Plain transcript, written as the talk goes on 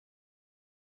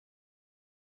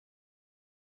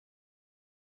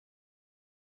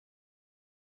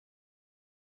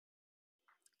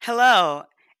Hello,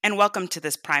 and welcome to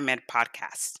this PrimeEd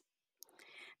podcast.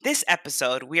 This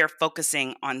episode, we are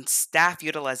focusing on staff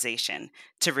utilization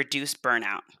to reduce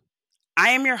burnout. I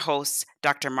am your host,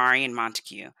 Dr. Marian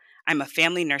Montague. I'm a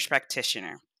family nurse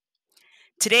practitioner.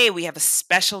 Today, we have a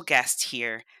special guest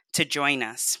here to join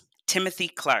us, Timothy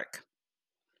Clark.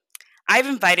 I've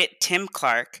invited Tim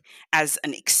Clark as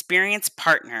an experienced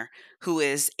partner who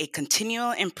is a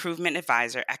continual improvement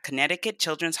advisor at Connecticut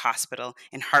Children's Hospital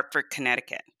in Hartford,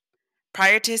 Connecticut.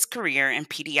 Prior to his career in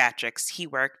pediatrics, he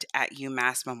worked at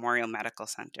UMass Memorial Medical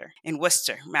Center in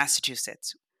Worcester,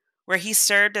 Massachusetts, where he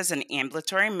served as an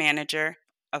ambulatory manager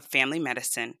of family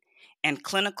medicine and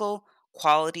clinical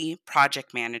quality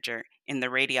project manager in the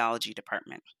radiology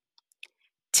department.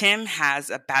 Tim has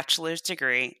a bachelor's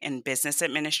degree in business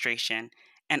administration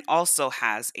and also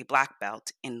has a black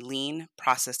belt in lean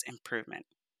process improvement.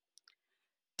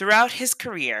 Throughout his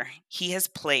career, he has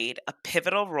played a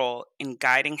pivotal role in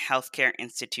guiding healthcare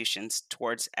institutions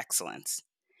towards excellence,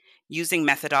 using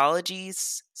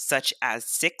methodologies such as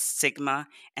Six Sigma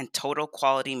and total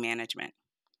quality management.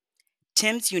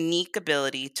 Tim's unique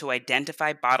ability to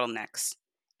identify bottlenecks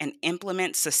and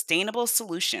implement sustainable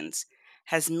solutions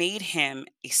has made him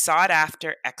a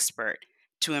sought-after expert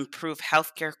to improve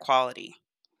healthcare quality.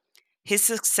 His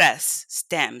success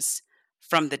stems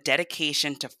from the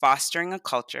dedication to fostering a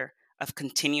culture of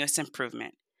continuous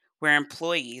improvement, where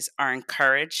employees are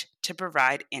encouraged to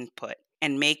provide input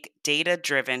and make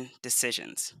data-driven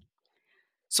decisions.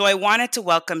 So I wanted to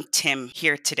welcome Tim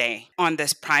here today on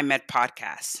this PrimeEd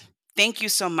podcast. Thank you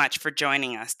so much for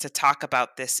joining us to talk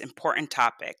about this important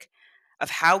topic of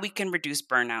how we can reduce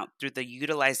burnout through the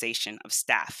utilization of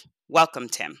staff. Welcome,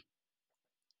 Tim.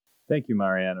 Thank you,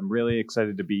 Marianne. I'm really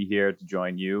excited to be here to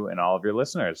join you and all of your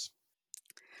listeners.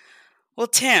 Well,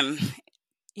 Tim,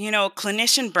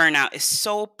 clinician burnout is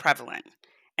so prevalent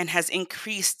and has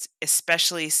increased,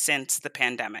 especially since the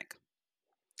pandemic.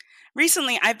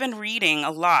 Recently, I've been reading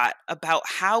a lot about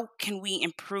how can we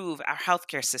improve our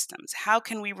healthcare systems? How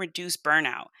can we reduce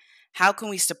burnout? How can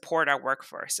we support our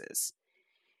workforces?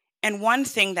 And one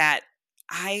thing that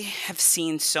I have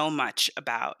seen so much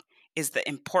about is the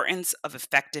importance of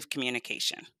effective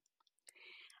communication.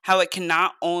 How it can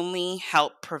not only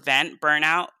help prevent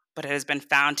burnout, but it has been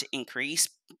found to increase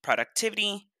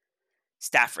productivity,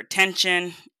 staff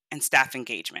retention, and staff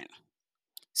engagement.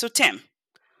 So, Tim,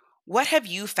 what have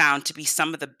you found to be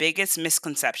some of the biggest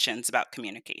misconceptions about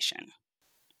communication?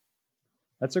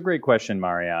 That's a great question,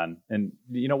 Marianne. And,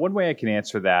 one way I can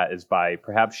answer that is by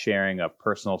perhaps sharing a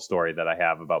personal story that I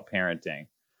have about parenting.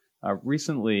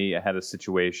 Recently, I had a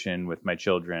situation with my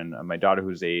children, my daughter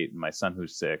who's 8 and my son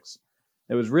who's 6.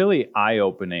 It was really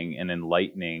eye-opening and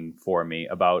enlightening for me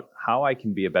about how I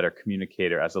can be a better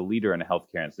communicator as a leader in a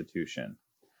healthcare institution.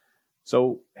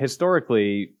 So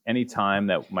historically, anytime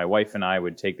that my wife and I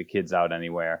would take the kids out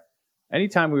anywhere,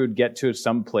 anytime we would get to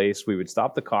some place, we would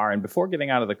stop the car. And before getting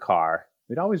out of the car,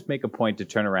 we'd always make a point to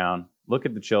turn around, look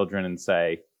at the children and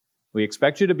say, "We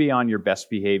expect you to be on your best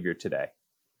behavior today."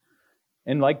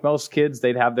 And like most kids,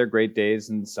 they'd have their great days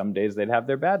and some days they'd have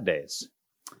their bad days.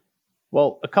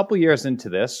 Well, a couple years into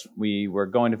this, we were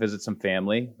going to visit some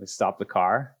family. We stopped the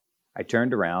car. I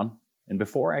turned around, and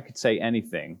before I could say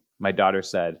anything, my daughter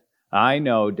said, "I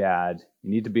know, Dad, you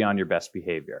need to be on your best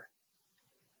behavior."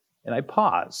 And I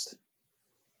paused,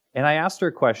 and I asked her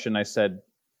a question. I said,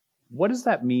 "What does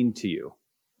that mean to you?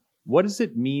 What does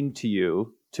it mean to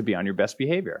you to be on your best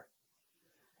behavior?"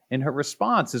 And her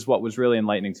response is what was really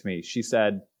enlightening to me. She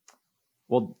said,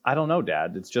 "Well, I don't know,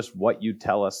 Dad. It's just what you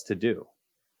tell us to do."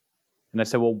 And I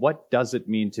said, "Well, what does it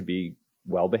mean to be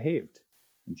well-behaved?"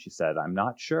 And she said, "I'm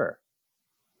not sure."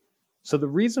 So the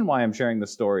reason why I'm sharing the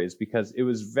story is because it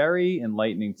was very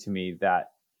enlightening to me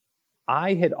that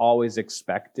I had always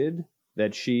expected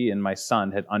that she and my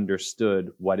son had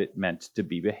understood what it meant to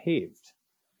be behaved.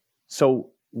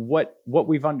 So what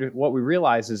we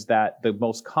realize is that the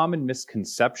most common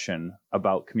misconception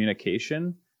about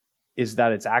communication is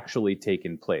that it's actually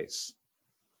taken place.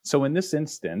 So in this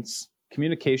instance,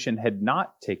 communication had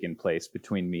not taken place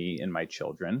between me and my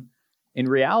children. In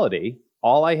reality,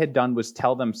 all I had done was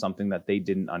tell them something that they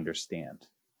didn't understand.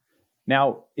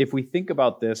 Now, if we think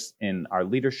about this in our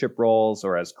leadership roles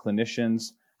or as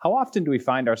clinicians, how often do we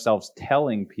find ourselves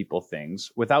telling people things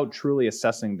without truly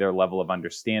assessing their level of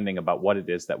understanding about what it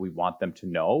is that we want them to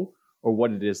know or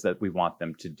what it is that we want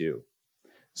them to do?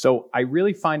 So I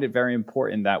really find it very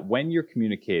important that when you're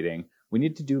communicating, we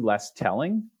need to do less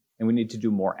telling and we need to do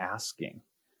more asking.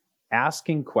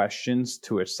 Asking questions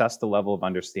to assess the level of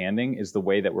understanding is the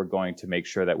way that we're going to make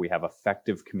sure that we have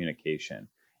effective communication.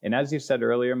 And as you said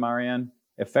earlier, Marianne,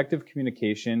 Effective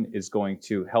communication is going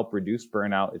to help reduce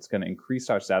burnout. It's going to increase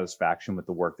our satisfaction with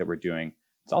the work that we're doing.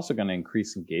 It's also going to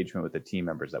increase engagement with the team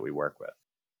members that we work with.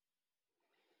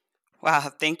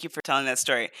 Wow, thank you for telling that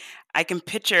story. I can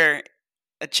picture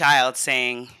a child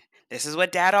saying, "This is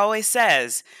what dad always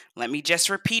says. Let me just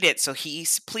repeat it so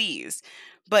he's pleased."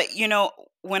 But,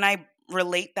 when I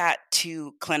relate that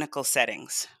to clinical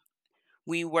settings,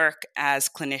 we work as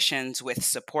clinicians with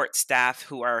support staff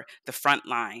who are the front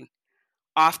line.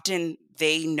 Often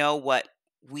they know what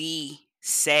we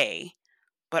say,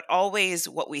 but always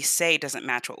what we say doesn't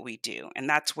match what we do. And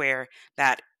that's where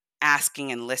that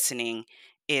asking and listening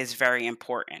is very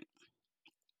important.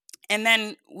 And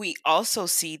then we also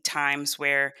see times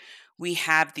where we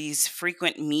have these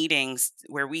frequent meetings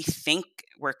where we think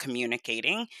we're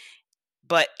communicating,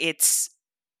 but it's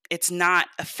not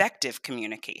effective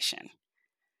communication.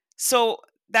 So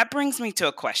that brings me to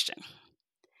a question.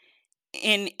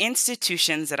 In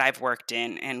institutions that I've worked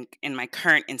in and in my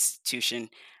current institution,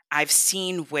 I've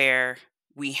seen where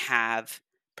we have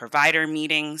provider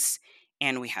meetings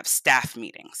and we have staff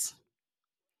meetings.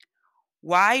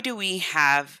 Why do we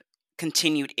have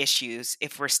continued issues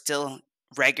if we're still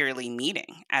regularly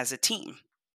meeting as a team?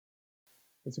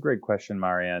 That's a great question,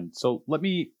 Marianne. So let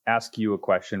me ask you a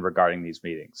question regarding these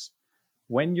meetings.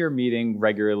 When you're meeting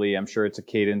regularly, I'm sure it's a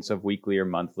cadence of weekly or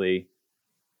monthly.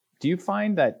 Do you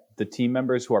find that the team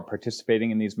members who are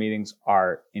participating in these meetings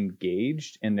are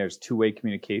engaged and there's two-way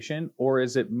communication? Or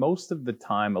is it most of the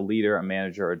time a leader, a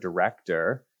manager, or a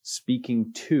director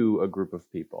speaking to a group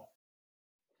of people?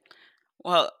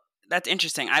 Well, that's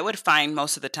interesting. I would find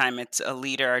most of the time it's a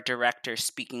leader or director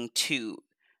speaking to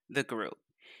the group.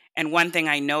 And one thing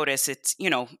I notice, it's,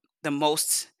 the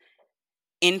most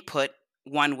input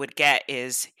one would get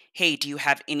is, "Hey, do you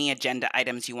have any agenda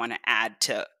items you want to add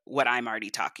to what I'm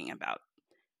already talking about?"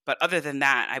 But other than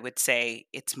that, I would say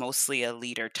it's mostly a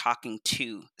leader talking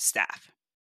to staff.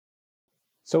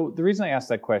 So the reason I asked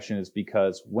that question is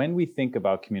because when we think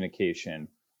about communication,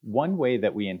 one way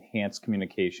that we enhance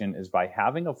communication is by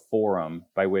having a forum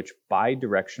by which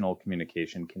bi-directional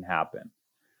communication can happen.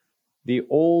 The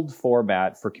old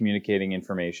format for communicating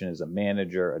information is a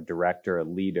manager, a director, a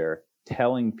leader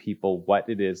telling people what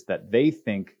it is that they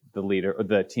think the leader or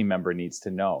the team member needs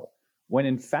to know. When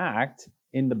in fact,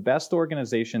 in the best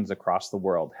organizations across the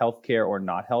world, healthcare or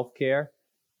not healthcare,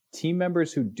 team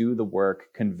members who do the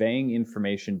work conveying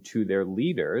information to their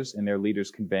leaders and their leaders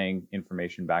conveying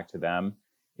information back to them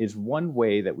is one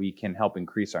way that we can help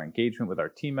increase our engagement with our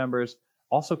team members,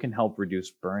 also can help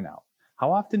reduce burnout.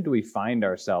 How often do we find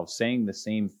ourselves saying the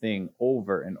same thing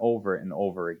over and over and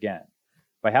over again?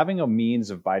 By having a means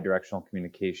of bidirectional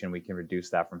communication, we can reduce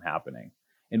that from happening.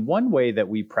 And one way that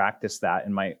we practice that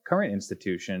in my current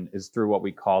institution is through what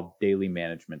we call daily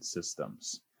management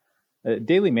systems. A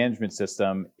daily management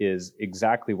system is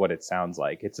exactly what it sounds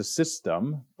like. It's a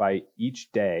system by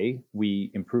each day we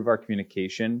improve our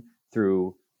communication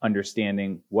through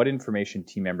understanding what information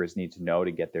team members need to know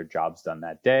to get their jobs done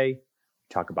that day.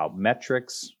 We talk about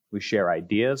metrics. We share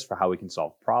ideas for how we can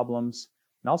solve problems.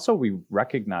 And also we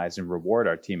recognize and reward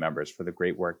our team members for the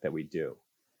great work that we do.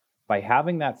 By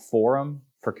having that forum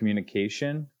for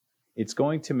communication, it's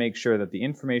going to make sure that the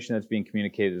information that's being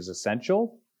communicated is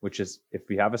essential, which is if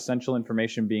we have essential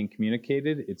information being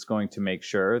communicated, it's going to make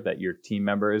sure that your team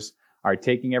members are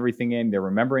taking everything in, they're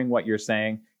remembering what you're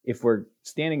saying. If we're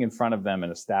standing in front of them in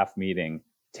a staff meeting,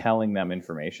 telling them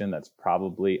information that's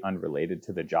probably unrelated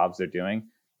to the jobs they're doing,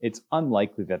 it's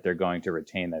unlikely that they're going to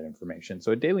retain that information.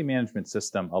 So a daily management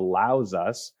system allows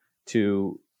us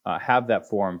to have that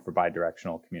forum for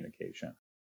bidirectional communication.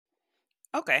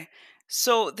 Okay.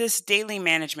 So, this daily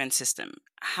management system,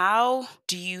 how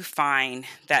do you find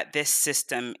that this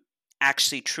system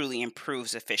actually truly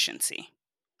improves efficiency?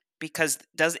 Because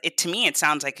to me it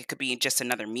sounds like it could be just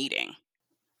another meeting.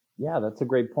 Yeah, that's a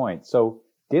great point. So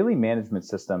daily management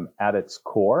system at its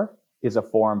core is a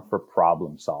forum for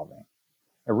problem solving.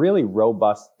 A really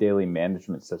robust daily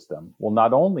management system will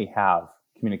not only have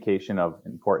communication of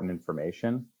important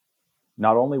information,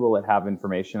 not only will it have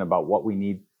information about what we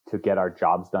need to get our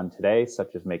jobs done today,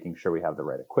 such as making sure we have the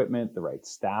right equipment, the right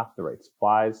staff, the right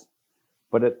supplies,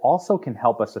 but it also can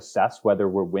help us assess whether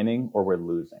we're winning or we're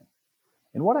losing.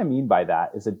 And what I mean by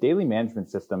that is a daily management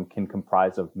system can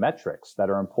comprise of metrics that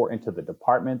are important to the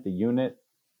department, the unit,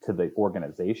 to the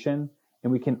organization,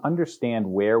 and we can understand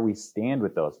where we stand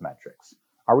with those metrics.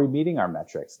 Are we meeting our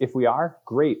metrics? If we are,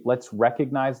 great. Let's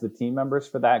recognize the team members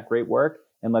for that great work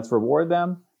and let's reward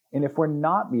them. And if we're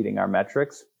not meeting our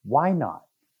metrics, why not?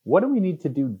 What do we need to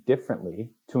do differently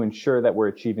to ensure that we're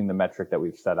achieving the metric that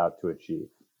we've set out to achieve?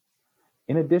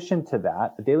 In addition to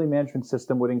that, a daily management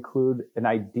system would include an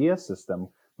idea system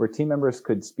where team members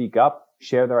could speak up,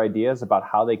 share their ideas about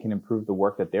how they can improve the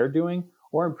work that they're doing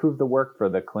or improve the work for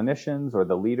the clinicians or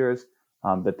the leaders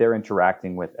that they're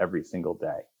interacting with every single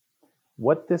day.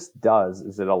 What this does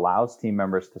is it allows team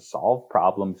members to solve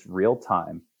problems real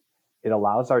time. It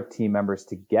allows our team members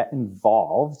to get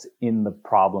involved in the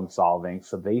problem solving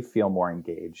so they feel more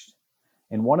engaged.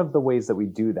 And one of the ways that we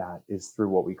do that is through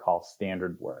what we call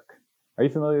standard work. Are you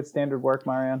familiar with standard work,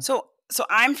 Marianne? So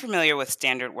I'm familiar with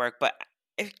standard work, but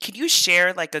could you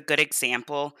share like a good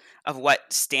example of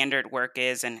what standard work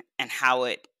is and how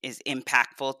it is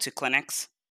impactful to clinics?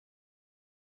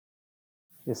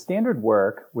 The standard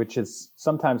work, which is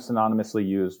sometimes synonymously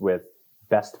used with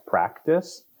best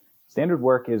practice, standard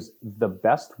work is the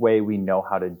best way we know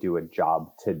how to do a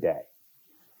job today.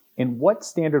 And what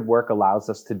standard work allows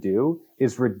us to do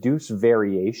is reduce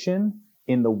variation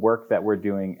in the work that we're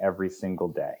doing every single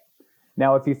day.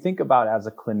 Now, if you think about as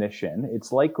a clinician,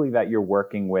 it's likely that you're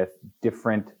working with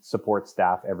different support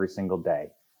staff every single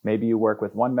day. Maybe you work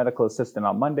with one medical assistant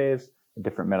on Mondays, a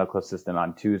different medical assistant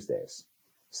on Tuesdays.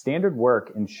 Standard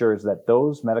work ensures that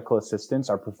those medical assistants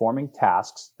are performing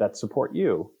tasks that support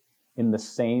you in the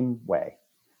same way.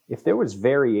 If there was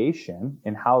variation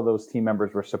in how those team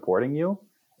members were supporting you,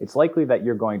 it's likely that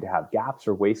you're going to have gaps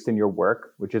or waste in your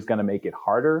work, which is going to make it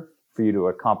harder for you to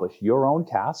accomplish your own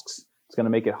tasks. It's going to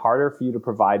make it harder for you to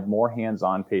provide more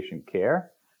hands-on patient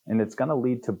care. And it's going to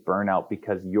lead to burnout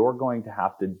because you're going to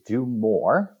have to do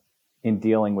more in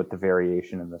dealing with the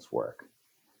variation in this work.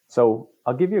 So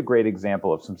I'll give you a great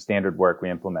example of some standard work we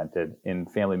implemented in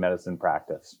family medicine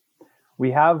practice.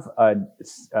 We have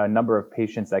a number of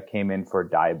patients that came in for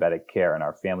diabetic care in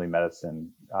our family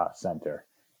medicine center.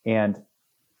 And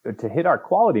to hit our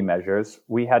quality measures,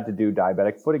 we had to do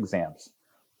diabetic foot exams.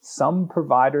 Some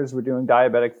providers were doing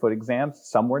diabetic foot exams,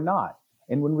 some were not.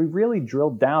 And when we really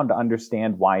drilled down to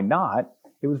understand why not,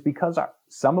 it was because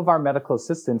some of our medical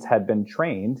assistants had been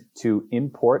trained to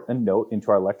import a note into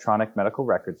our electronic medical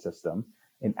record system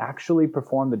and actually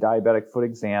perform the diabetic foot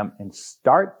exam and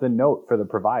start the note for the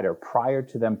provider prior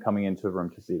to them coming into the room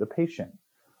to see the patient.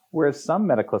 Whereas some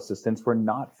medical assistants were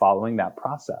not following that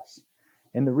process.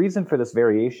 And the reason for this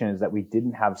variation is that we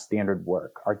didn't have standard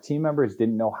work. Our team members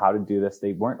didn't know how to do this.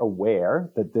 They weren't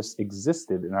aware that this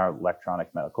existed in our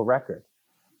electronic medical record.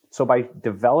 So by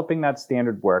developing that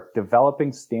standard work,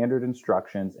 developing standard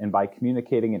instructions, and by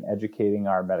communicating and educating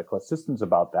our medical assistants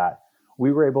about that,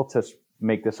 we were able to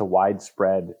make this a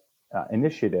widespread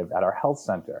initiative at our health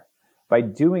center. By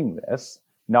doing this,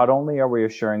 not only are we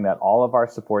assuring that all of our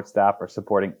support staff are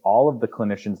supporting all of the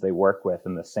clinicians they work with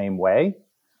in the same way,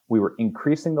 we were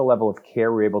increasing the level of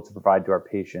care we're able to provide to our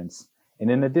patients.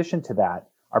 And in addition to that,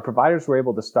 our providers were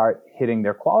able to start hitting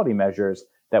their quality measures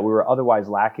that we were otherwise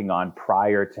lacking on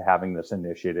prior to having this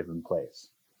initiative in place.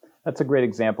 That's a great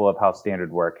example of how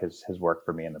standard work has worked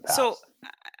for me in the past. So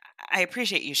I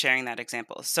appreciate you sharing that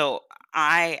example. So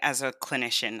I, as a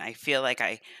clinician, I feel like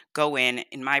I go in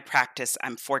my practice,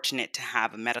 I'm fortunate to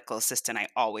have a medical assistant I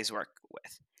always work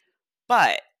with.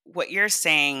 But what you're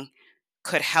saying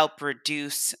could help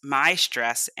reduce my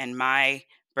stress and my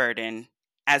burden,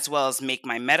 as well as make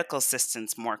my medical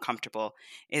assistants more comfortable,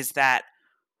 is that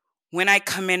when I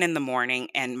come in the morning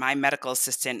and my medical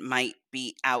assistant might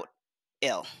be out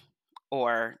ill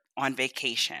or on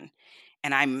vacation,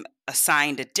 and I'm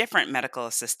assigned a different medical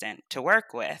assistant to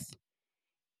work with,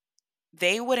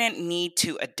 they wouldn't need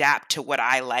to adapt to what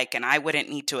I like, and I wouldn't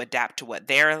need to adapt to what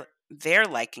their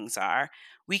likings are.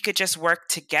 We could just work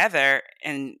together,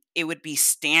 and it would be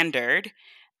standard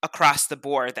across the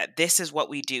board that this is what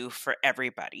we do for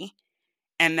everybody.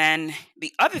 And then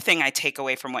the other thing I take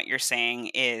away from what you're saying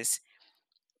is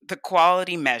the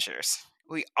quality measures.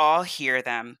 We all hear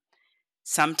them.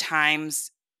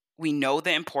 Sometimes we know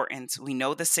the importance, we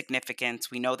know the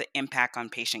significance, we know the impact on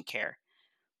patient care.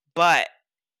 But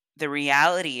the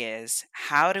reality is,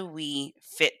 how do we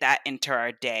fit that into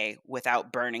our day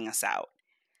without burning us out?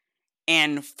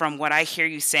 And from what I hear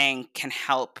you saying, can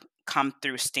help come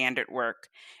through standard work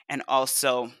and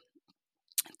also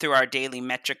through our daily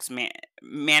metrics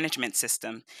management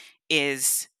system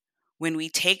is when we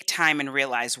take time and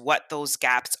realize what those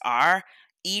gaps are,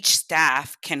 each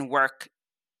staff can work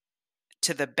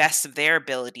to the best of their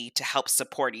ability to help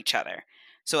support each other.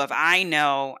 So if I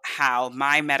know how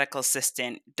my medical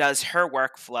assistant does her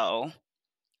workflow,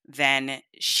 then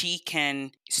she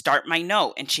can start my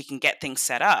note and she can get things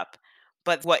set up.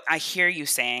 But what I hear you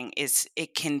saying is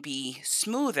it can be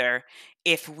smoother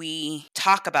if we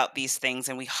talk about these things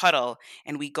and we huddle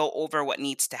and we go over what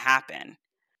needs to happen.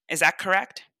 Is that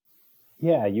correct?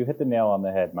 Yeah, you hit the nail on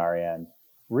the head, Marianne.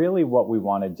 Really, what we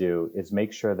want to do is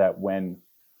make sure that when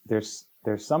there's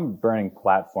some burning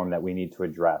platform that we need to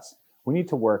address, we need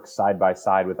to work side by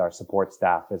side with our support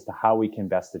staff as to how we can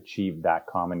best achieve that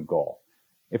common goal.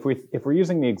 If we're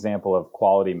using the example of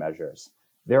quality measures,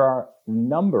 there are a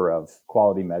number of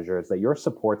quality measures that your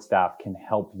support staff can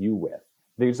help you with.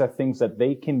 These are things that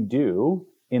they can do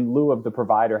in lieu of the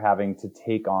provider having to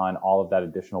take on all of that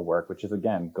additional work, which is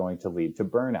again going to lead to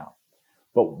burnout.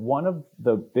 But one of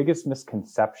the biggest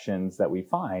misconceptions that we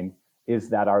find is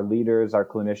that our leaders, our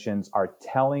clinicians are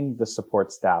telling the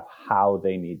support staff how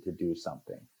they need to do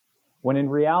something. When in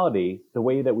reality, the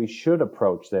way that we should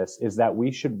approach this is that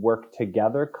we should work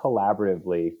together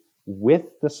collaboratively with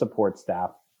the support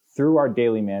staff through our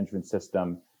daily management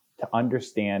system to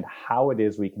understand how it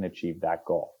is we can achieve that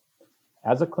goal.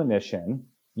 As a clinician,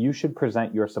 you should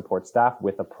present your support staff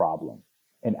with a problem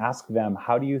and ask them,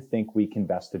 how do you think we can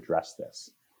best address this?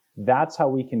 That's how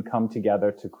we can come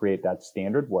together to create that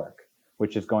standard work,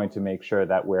 which is going to make sure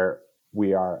that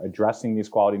we are addressing these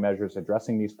quality measures,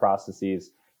 addressing these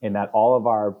processes, and that all of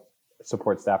our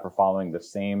support staff are following the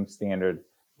same standard.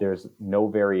 There's no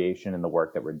variation in the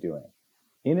work that we're doing.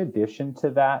 In addition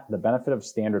to that, the benefit of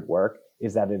standard work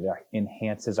is that it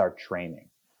enhances our training.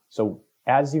 So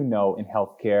as you know, in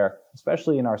healthcare,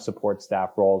 especially in our support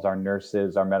staff roles, our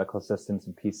nurses, our medical assistants,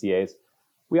 and PCAs,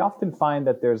 we often find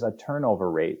that there's a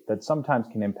turnover rate that sometimes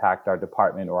can impact our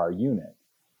department or our unit.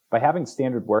 By having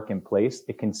standard work in place,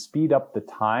 it can speed up the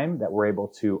time that we're able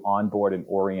to onboard and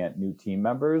orient new team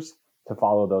members to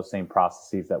follow those same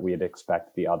processes that we'd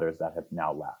expect the others that have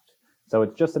now left. So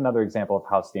it's just another example of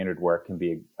how standard work can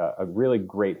be a really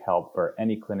great help for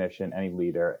any clinician, any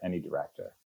leader, any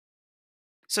director.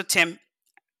 So, Tim,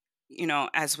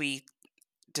 as we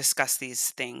discuss these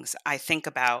things, I think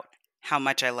about how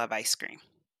much I love ice cream.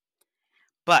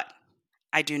 But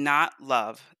I do not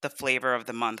love the flavor of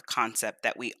the month concept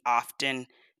that we often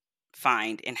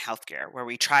find in healthcare, where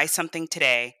we try something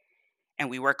today and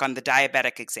we work on the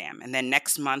diabetic exam, and then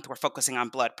next month we're focusing on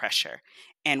blood pressure,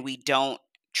 and we don't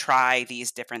try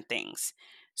these different things.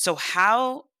 So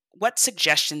what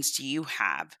suggestions do you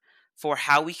have for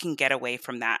how we can get away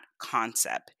from that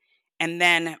concept? And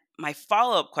then my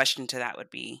follow-up question to that would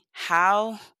be,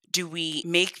 how do we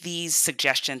make these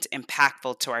suggestions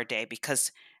impactful to our day?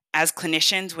 Because as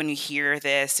clinicians, when we hear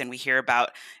this and we hear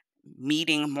about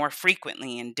meeting more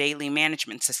frequently in daily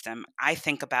management system, I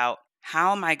think about,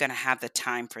 how am I going to have the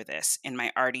time for this in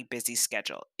my already busy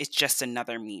schedule? It's just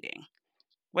another meeting.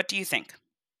 What do you think?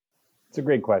 It's a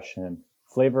great question.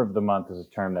 Flavor of the month is a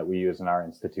term that we use in our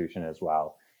institution as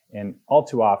well. And all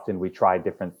too often we try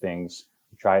different things.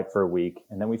 We try it for a week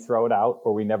and then we throw it out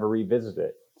or we never revisit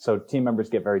it. So team members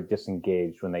get very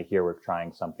disengaged when they hear we're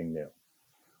trying something new.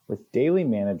 With daily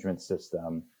management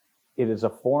system, it is a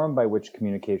forum by which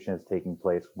communication is taking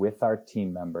place with our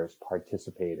team members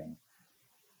participating.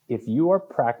 If you are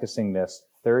practicing this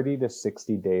 30 to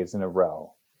 60 days in a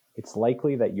row, it's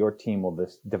likely that your team will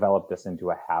develop this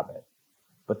into a habit.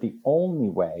 But the only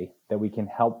way that we can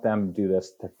help them do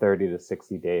this to 30 to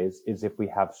 60 days is if we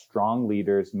have strong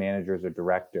leaders, managers, or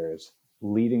directors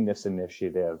leading this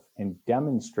initiative and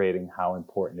demonstrating how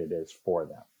important it is for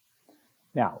them.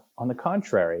 Now, on the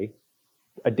contrary,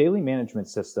 a daily management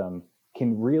system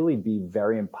can really be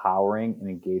very empowering and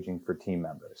engaging for team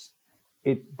members.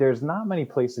 There's not many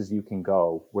places you can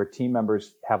go where team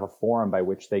members have a forum by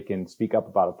which they can speak up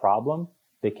about a problem,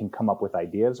 they can come up with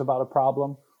ideas about a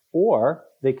problem, or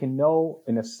they can know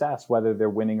and assess whether they're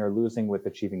winning or losing with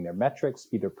achieving their metrics,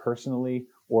 either personally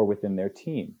or within their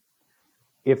team.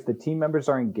 If the team members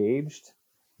are engaged,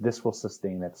 this will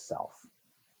sustain itself.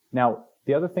 Now,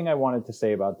 the other thing I wanted to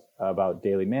say about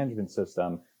daily management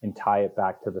system and tie it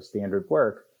back to the standard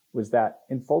work was that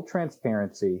in full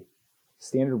transparency,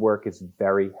 standard work is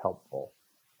very helpful,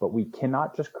 but we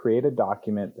cannot just create a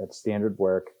document that's standard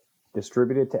work,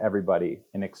 distribute it to everybody,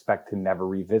 and expect to never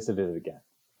revisit it again.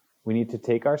 We need to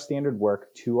take our standard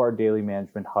work to our daily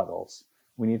management huddles.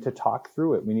 We need to talk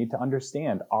through it. We need to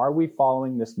understand, are we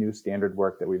following this new standard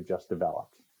work that we've just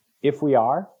developed? If we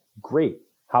are, great.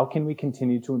 How can we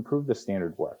continue to improve the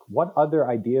standard work? What other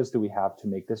ideas do we have to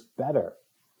make this better?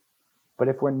 But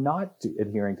if we're not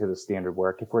adhering to the standard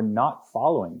work, if we're not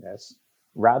following this,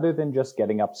 rather than just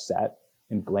getting upset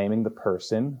and blaming the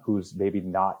person who's maybe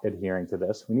not adhering to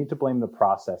this, we need to blame the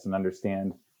process and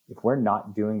understand, if we're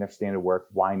not doing their standard work,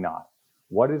 why not?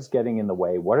 What is getting in the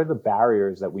way? What are the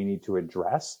barriers that we need to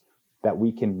address that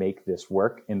we can make this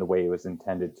work in the way it was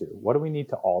intended to? What do we need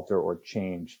to alter or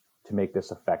change to make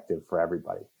this effective for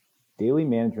everybody? daily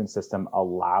management system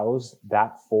allows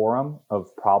that forum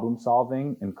of problem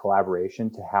solving and collaboration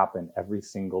to happen every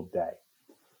single day.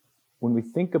 When we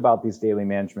think about these daily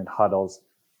management huddles,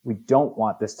 we don't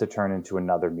want this to turn into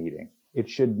another meeting. It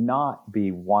should not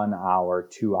be 1 hour,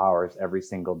 2 hours every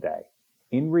single day.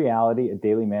 In reality, a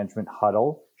daily management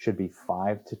huddle should be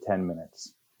 5 to 10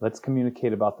 minutes. Let's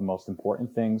communicate about the most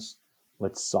important things.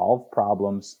 Let's solve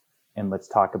problems, and let's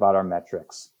talk about our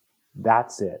metrics.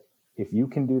 That's it. If you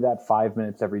can do that 5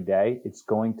 minutes every day, it's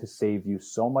going to save you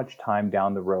so much time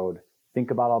down the road.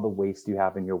 Think about all the waste you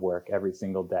have in your work every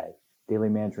single day. Daily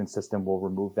management system will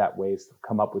remove that waste,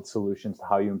 come up with solutions to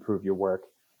how you improve your work.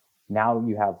 Now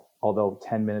you have, although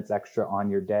 10 minutes extra on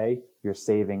your day, you're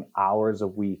saving hours a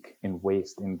week in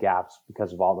waste and gaps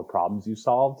because of all the problems you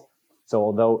solved. So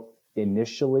although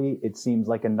initially it seems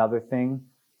like another thing,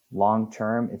 long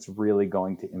term, it's really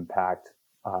going to impact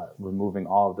removing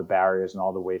all of the barriers and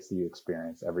all the waste that you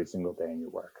experience every single day in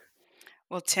your work.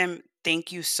 Well, Tim,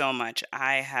 thank you so much.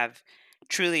 I have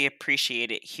truly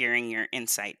appreciated hearing your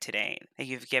insight today that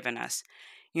you've given us.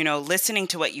 Listening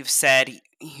to what you've said,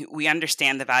 we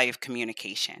understand the value of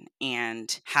communication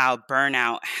and how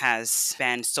burnout has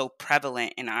been so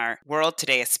prevalent in our world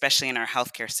today, especially in our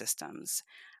healthcare systems.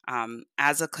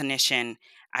 As a clinician,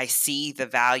 I see the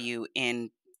value in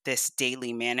this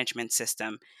daily management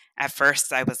system. At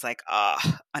first, I was like, oh,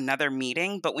 another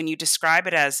meeting. But when you describe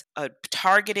it as a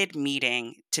targeted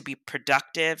meeting to be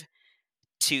productive,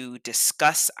 to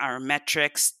discuss our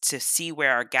metrics, to see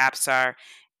where our gaps are,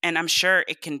 and I'm sure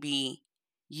it can be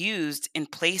used in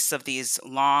place of these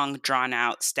long, drawn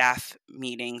out staff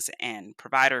meetings and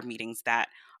provider meetings that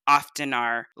often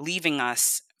are leaving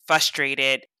us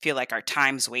frustrated, feel like our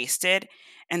time's wasted.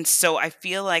 And so I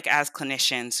feel like as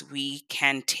clinicians, we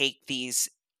can take these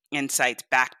insights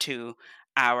back to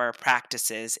our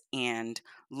practices and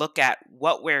look at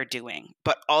what we're doing.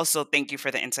 But also, thank you for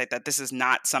the insight that this is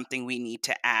not something we need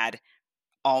to add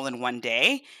all in one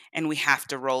day, and we have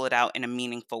to roll it out in a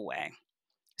meaningful way.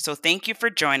 So, thank you for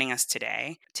joining us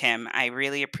today, Tim. I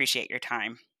really appreciate your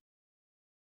time.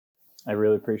 I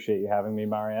really appreciate you having me,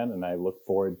 Marianne, and I look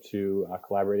forward to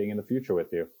collaborating in the future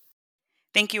with you.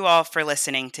 Thank you all for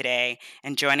listening today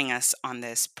and joining us on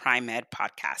this Pri-Med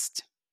podcast.